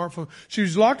took her smartphone. She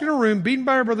was locked in her room, beaten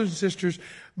by her brothers and sisters,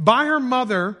 by her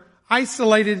mother,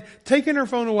 isolated, taking her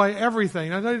phone away, everything.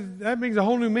 Now, that means a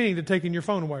whole new meaning to taking your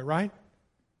phone away, right?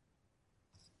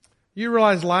 You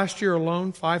realize last year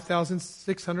alone,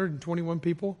 5,621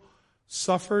 people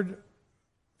suffered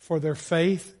for their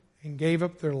faith and gave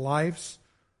up their lives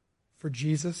for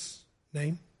Jesus'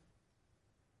 name?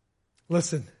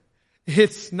 Listen,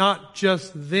 it's not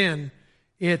just then,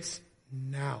 it's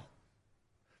now.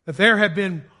 That there have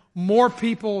been more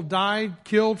people died,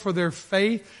 killed for their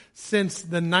faith since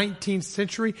the 19th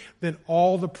century than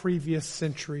all the previous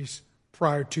centuries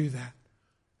prior to that.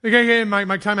 Okay,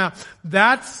 my time out.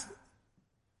 That's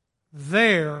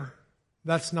there,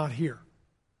 that's not here.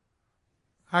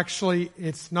 Actually,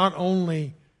 it's not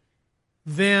only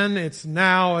then, it's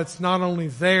now, it's not only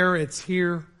there, it's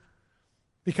here.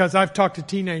 Because I've talked to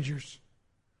teenagers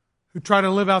who try to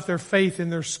live out their faith in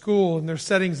their school, in their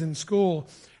settings in school,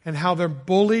 and how they're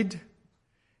bullied,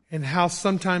 and how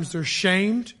sometimes they're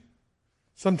shamed,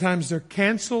 sometimes they're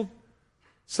canceled,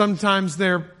 sometimes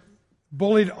they're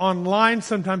bullied online,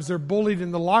 sometimes they're bullied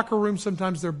in the locker room,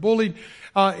 sometimes they're bullied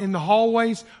in the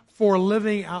hallways for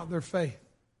living out their faith.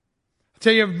 I'll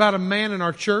tell you about a man in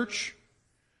our church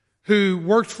who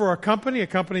worked for a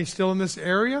company still in this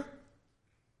area,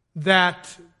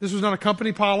 that this was not a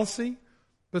company policy,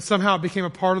 but somehow it became a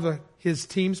part of his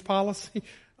team's policy,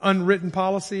 unwritten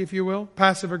policy, if you will,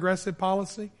 passive-aggressive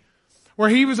policy, where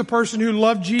he was a person who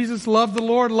loved Jesus, loved the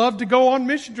Lord, loved to go on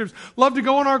mission trips, loved to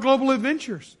go on our global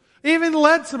adventures. He even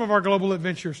led some of our global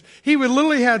adventures. He would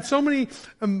literally had so many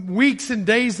weeks and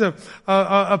days of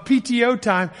PTO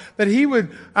time that he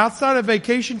would, outside of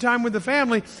vacation time with the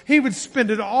family, he would spend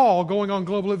it all going on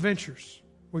global adventures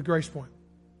with Grace Point.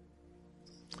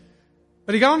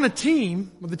 But he got on the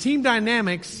team, with the team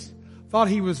dynamics, thought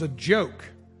he was a joke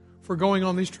for going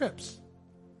on these trips,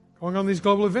 going on these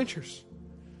global adventures.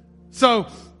 So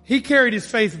he carried his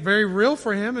faith very real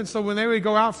for him, and so when they would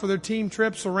go out for their team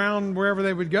trips around wherever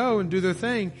they would go and do their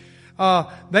thing,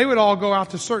 they would all go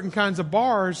out to certain kinds of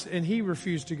bars, and he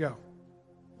refused to go.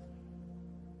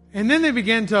 And then they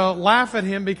began to laugh at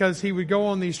him because he would go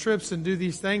on these trips and do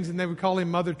these things, and they would call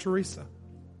him Mother Teresa.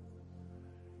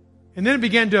 And then it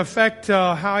began to affect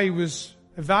how he was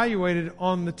evaluated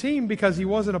on the team, because he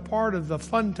wasn't a part of the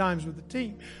fun times with the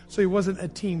team, so he wasn't a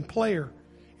team player.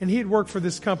 And he had worked for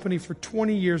this company for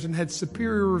 20 years and had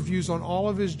superior reviews on all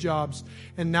of his jobs.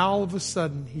 And now all of a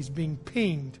sudden, he's being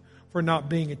pinged for not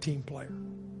being a team player.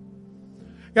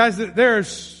 Guys, there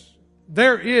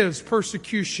is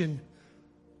persecution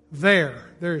there.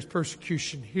 There is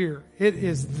persecution here. It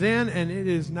is then and it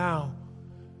is now.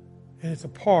 And it's a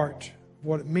part of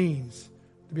what it means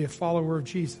to be a follower of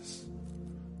Jesus.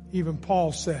 Even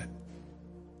Paul said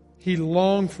he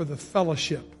longed for the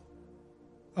fellowship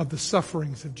of the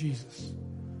sufferings of Jesus.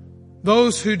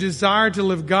 Those who desire to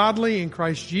live godly in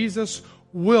Christ Jesus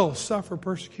will suffer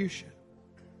persecution.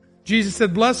 Jesus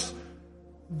said, bless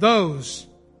those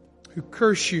who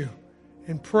curse you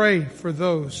and pray for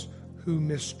those who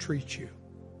mistreat you.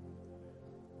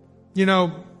 You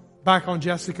know, back on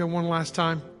Jessica one last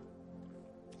time,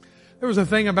 there was a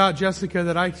thing about Jessica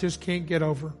that I just can't get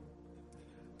over.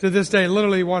 To this day,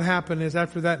 literally what happened is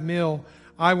after that meal,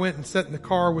 I went and sat in the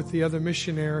car with the other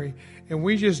missionary, and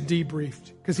we just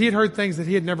debriefed. Because he had heard things that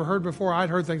he had never heard before.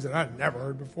 I'd heard things that I'd never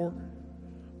heard before.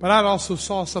 But I'd also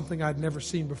saw something I'd never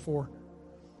seen before.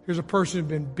 Here's a person who'd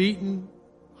been beaten,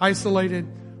 isolated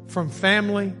from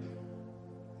family,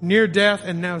 near death,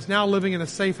 and now is now living in a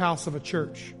safe house of a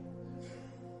church.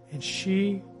 And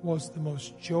she was the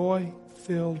most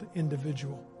joy-filled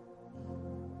individual.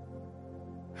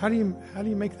 How do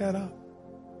you make that up?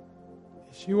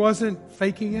 She wasn't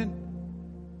faking it.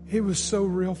 It was so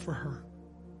real for her.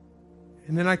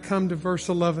 And then I come to verse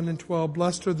 11 and 12.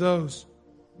 Blessed are those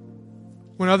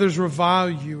when others revile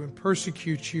you and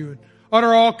persecute you and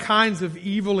utter all kinds of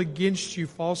evil against you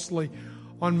falsely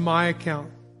on my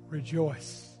account.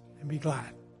 Rejoice and be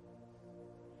glad.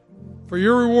 For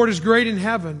your reward is great in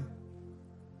heaven.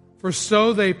 For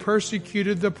so they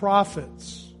persecuted the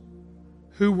prophets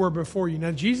who were before you.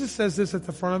 Now, Jesus says this at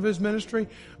the front of his ministry,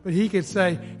 but he could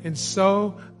say, and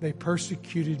so they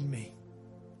persecuted me.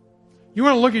 You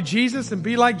want to look at Jesus and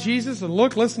be like Jesus and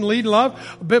look, listen, lead,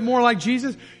 love a bit more like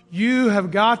Jesus? You have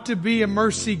got to be a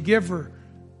mercy giver,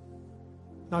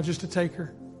 not just a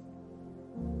taker.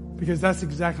 Because that's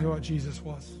exactly what Jesus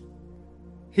was.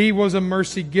 He was a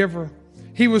mercy giver.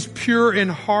 He was pure in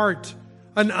heart,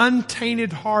 an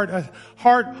untainted heart, a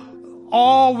heart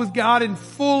all with God and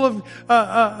full of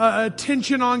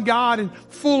attention on God and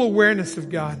full awareness of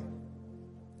God.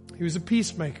 He was a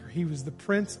peacemaker. He was the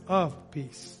Prince of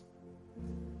Peace.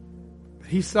 But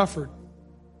he suffered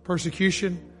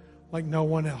persecution like no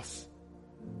one else.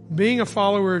 Being a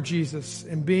follower of Jesus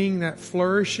and being that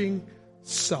flourishing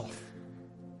self.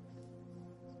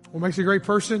 What makes a great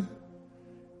person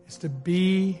is to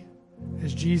be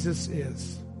as Jesus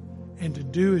is and to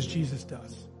do as Jesus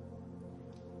does.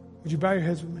 Would you bow your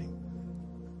heads with me?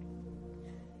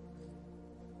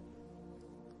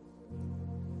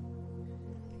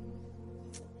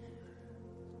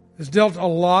 Has dealt a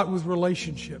lot with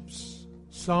relationships,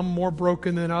 some more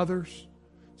broken than others.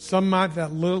 Some might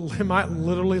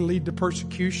literally lead to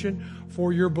persecution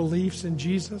for your beliefs in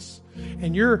Jesus.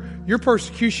 And your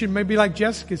persecution may be like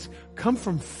Jessica's, come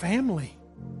from family.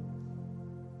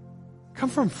 Come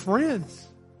from friends.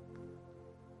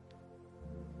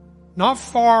 Not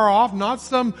far off, not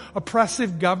some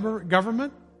oppressive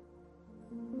government.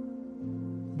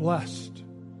 Blessed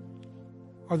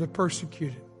are the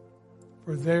persecuted,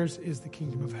 for theirs is the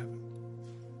kingdom of heaven.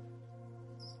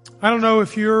 I don't know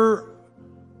if you're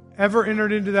ever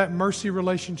entered into that mercy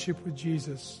relationship with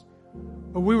Jesus,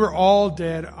 but we were all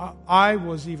dead. I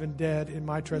was even dead in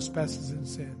my trespasses and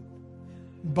sin.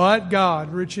 But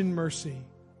God, rich in mercy,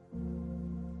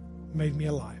 made me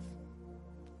alive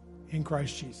in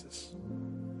Christ Jesus.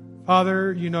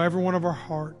 Father, you know every one of our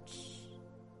hearts.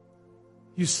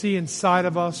 You see inside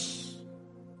of us.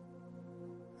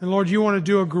 And Lord, you want to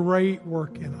do a great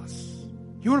work in us.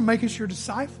 You want to make us your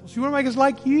disciples. You want to make us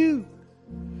like you.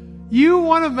 You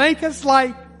want to make us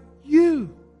like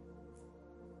you.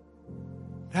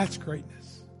 That's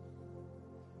greatness.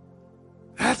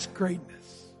 That's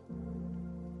greatness.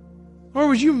 Lord,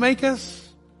 would you make us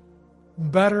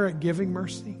better at giving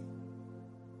mercy?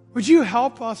 Would you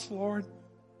help us, Lord,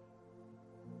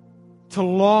 to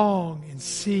long and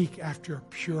seek after a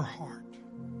pure heart,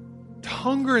 to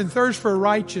hunger and thirst for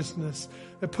righteousness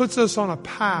that puts us on a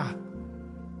path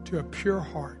to a pure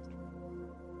heart?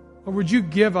 Or would you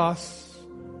give us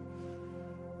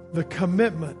the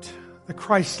commitment, the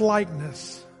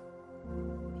Christ-likeness,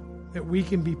 that we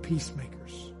can be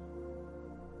peacemakers?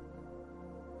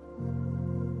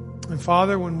 And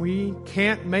Father, when we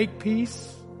can't make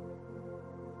peace,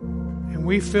 and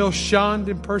we feel shunned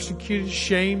and persecuted,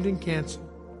 shamed and canceled,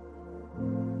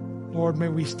 Lord, may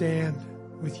we stand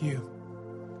with you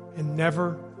and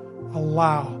never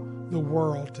allow the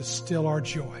world to steal our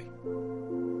joy.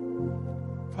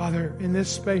 Father, in this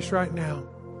space right now,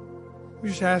 we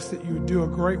just ask that you would do a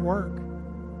great work.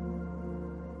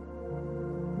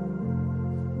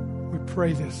 We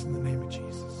pray this in the name of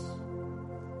Jesus.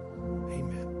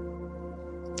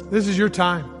 Amen. This is your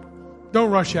time.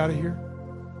 Don't rush out of here.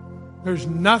 There's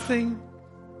nothing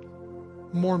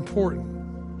more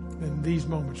important than these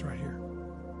moments right here.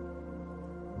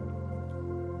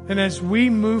 And as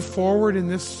we move forward in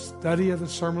this study of the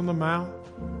Sermon on the Mount,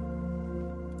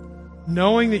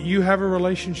 knowing that you have a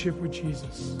relationship with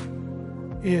Jesus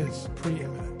is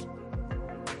preeminent.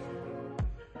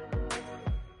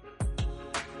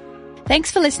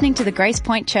 Thanks for listening to the Grace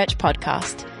Point Church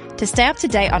podcast. To stay up to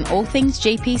date on all things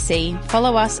GPC,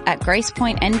 follow us at Grace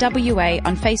Point NWA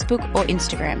on Facebook or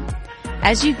Instagram.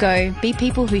 As you go, be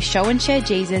people who show and share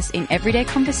Jesus in everyday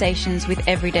conversations with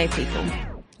everyday people.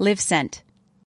 Live sent.